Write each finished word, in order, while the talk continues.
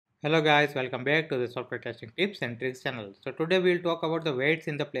Hello guys, welcome back to the software testing tips and tricks channel. So today we will talk about the waits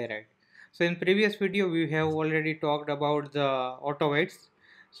in the Playwright. So in previous video we have already talked about the auto waits.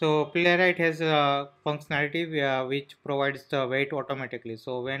 So Playwright has a functionality which provides the wait automatically.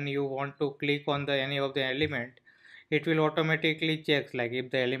 So when you want to click on the any of the element, it will automatically checks like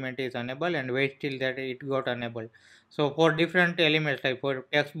if the element is unable and wait till that it got unable. So for different elements like for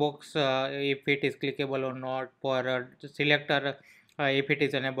text box, if it is clickable or not, for selector if it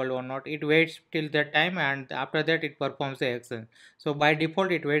is enabled or not, it waits till that time and after that it performs the action. So by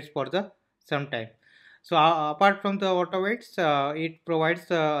default it waits for the some time. So apart from the auto waits, it provides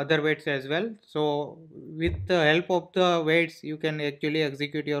other waits as well. So with the help of the waits you can actually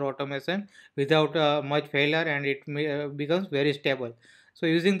execute your automation without much failure, and it becomes very stable. So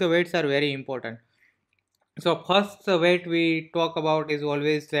using the waits are very important. So first wait we talk about is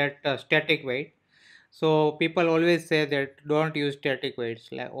always that static wait. So people always say that don't use static weights,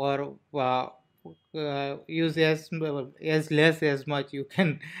 or use as less as much you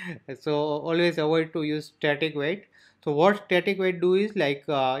can. So always avoid to use static weight. So what static weight do is like,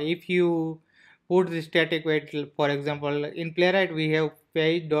 if you put the static weight, for example in Playwright we have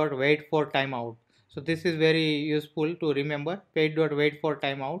page.waitForTimeout. So this is very useful to remember,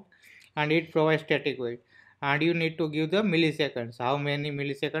 page.waitForTimeout, and it provides static weight, and you need to give the milliseconds, how many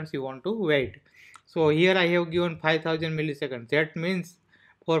milliseconds you want to wait. So here I have given 5000 milliseconds. That means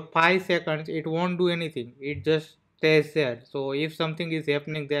for 5 seconds it won't do anything, it just stays there. So if something is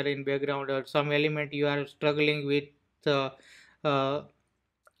happening there in background or some element you are struggling with, uh, uh,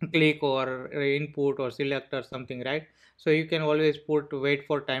 click or input or select or something, right? So you can always put wait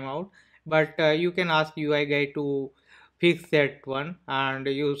for timeout, but you can ask UI guy to fix that one, and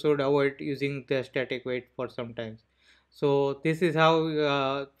you should avoid using the static wait for sometimes. So this is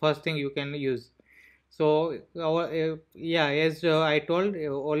how first thing you can use. So yeah, as I told,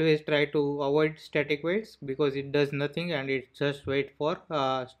 always try to avoid static waits because it does nothing and it just wait for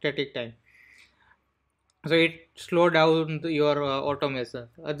static time. So it slow down your automation.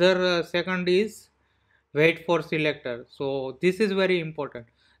 Other second is wait for selector. So this is very important.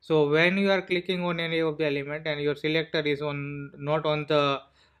 So when you are clicking on any of the element and your selector is on not on the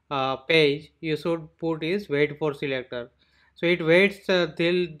page, you should put is wait for selector. So it waits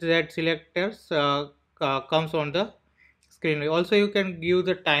till that selectors comes on the screen. Also you can give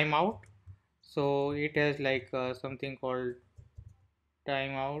the timeout. So it has like something called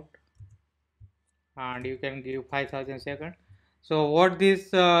timeout, and you can give 5000 seconds. So what this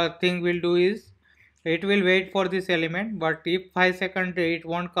thing will do is it will wait for this element, but if 5 seconds it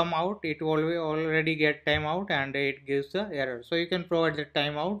won't come out, it will already get timeout and it gives the error. So you can provide the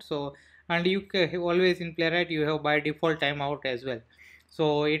timeout. So and you can always in Playwright you have by default timeout as well.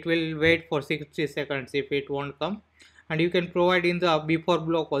 So it will wait for 60 seconds if it won't come, and you can provide in the before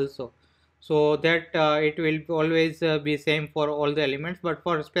block also, so that it will always be same for all the elements, but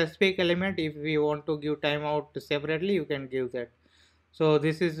for specific element if we want to give timeout separately you can give that. So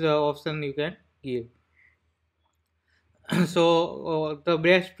this is the option you can give. So the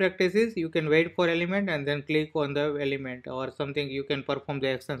best practice is you can wait for element and then click on the element or something, you can perform the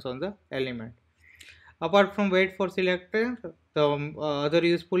actions on the element. Apart from wait for selector, the other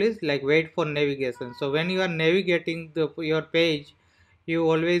useful is like wait for navigation. So when you are navigating your page, you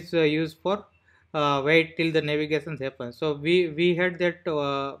always use for wait till the navigation happens. So we had that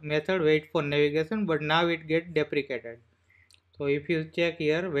method wait for navigation, but now it get deprecated. So if you check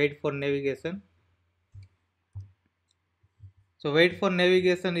here wait for navigation, so wait for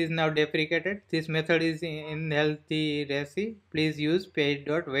navigation is now deprecated. This method is in healthy resi. Please use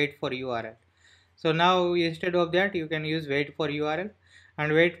page.waitForURL. So now instead of that you can use waitForURL,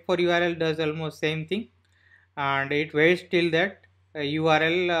 and waitForURL does almost same thing, and it waits till that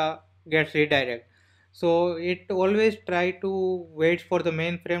URL gets redirect. So it always try to wait for the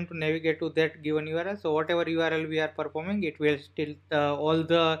mainframe to navigate to that given URL. So whatever URL we are performing, it will still all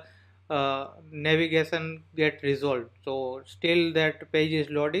the navigation get resolved. So still that page is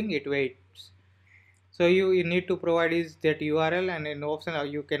loading, it waits. So you need to provide is that URL, and in option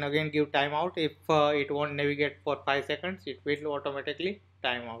you can again give timeout. If it won't navigate for 5 seconds, it will automatically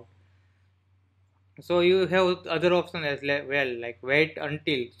timeout. So you have other option as well, like wait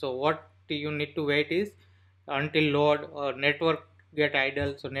until. So what you need to wait is until load or network get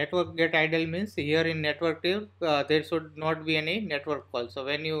idle. So network get idle means here in network tier there should not be any network call. So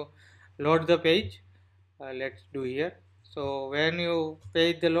when you load the page, let's do here. So when you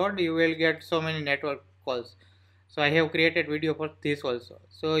page the load, you will get so many network calls. So I have created video for this also.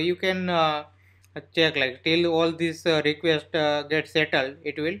 So you can check like till all these requests get settled,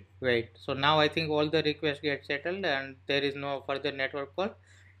 it will wait. So now I think all the requests get settled and there is no further network call.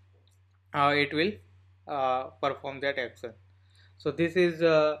 it will perform that action. So this is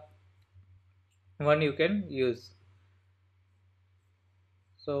one you can use.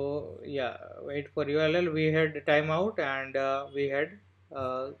 So yeah, wait for URL, we had timeout, and we had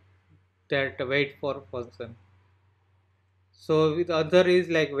uh, that wait for function. So with other is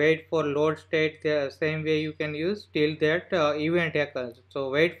like wait for load state, the same way you can use till that event occurs. So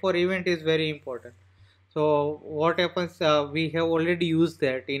wait for event is very important. So what happens, we have already used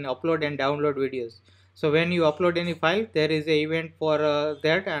that in upload and download videos. So when you upload any file, there is a event for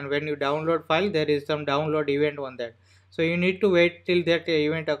that, and when you download file, there is some download event on that. So you need to wait till that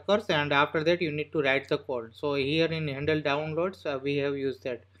event occurs, and after that you need to write the code. So here in handle downloads, we have used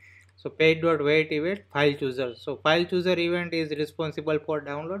that. So page.wait event file chooser. So file chooser event is responsible for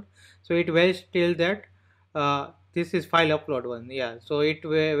download. So it waits till that this is file upload one. Yeah. So it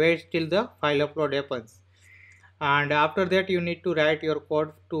waits till the file upload happens, and after that you need to write your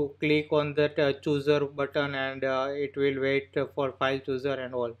code to click on that chooser button, and it will wait for file chooser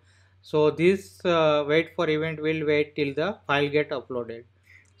and all. So this wait for event will wait till the file get uploaded.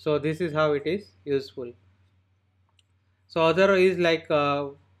 So this is how it is useful. So other is like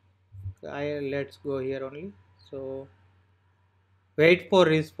let's go here only. So wait for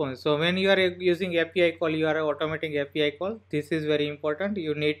response. So when you are using API call, you are automating API call. This is very important.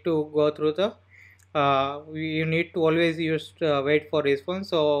 You need to go through the you need to always use wait for response.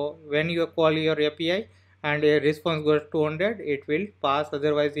 So when you call your API and a response goes 200, it will pass.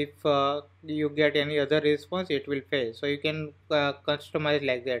 Otherwise, if you get any other response, it will fail. So you can customize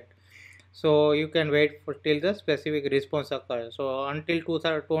like that. So you can wait for till the specific response occurs. So until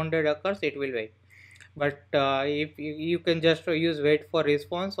 200 occurs, it will wait. But if you can just use wait for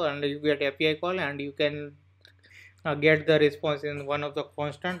response, and you get API call, and you can get the response in one of the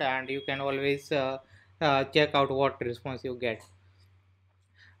constant, and you can always check out what response you get.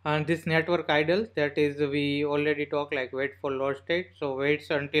 And this network idle, that is we already talked, like wait for load state. So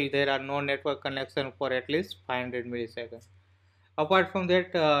waits until there are no network connection for at least 500 milliseconds. Apart from that,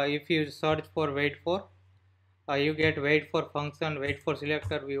 if you search for wait for, you get wait for function, wait for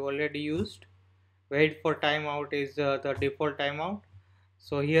selector we already used. Wait for timeout is the default timeout.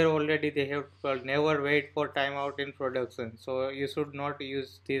 So here already they have never wait for timeout in production. So you should not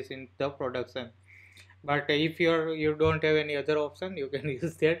use this in the production. But if you don't have any other option, you can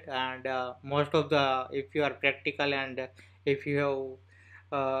use that. And most of the, if you are practical, and if you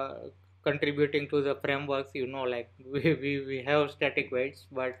have contributing to the frameworks, you know, like we have static waits,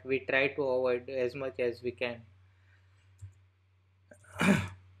 but we try to avoid as much as we can.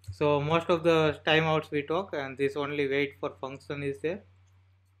 So most of the timeouts we talk, and this only wait for function is there.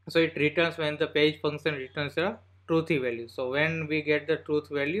 So it returns when the page function returns a truthy value. So when we get the truth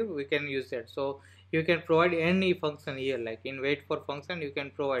value, we can use that. So you can provide any function here, like in wait for function you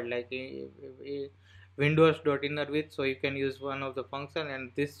can provide like windows.innerWith. So you can use one of the function,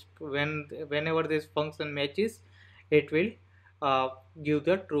 and this whenever this function matches, it will give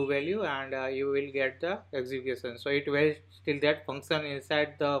the true value, and you will get the execution. So it waits till that function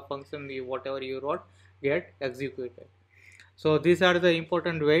inside the function whatever you wrote get executed. So these are the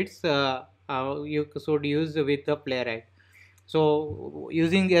important waits you should use with the playwright. So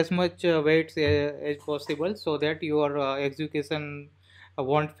using as much waits as possible, so that your execution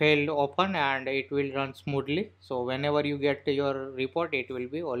won't fail often, and it will run smoothly. So whenever you get your report, it will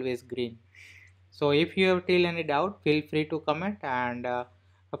be always green. So if you have still any doubt, feel free to comment, and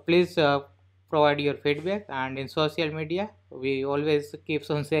please provide your feedback. And in social media, we always keeps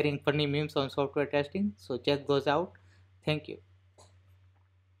on sharing funny memes on software testing. So check those out. Thank you.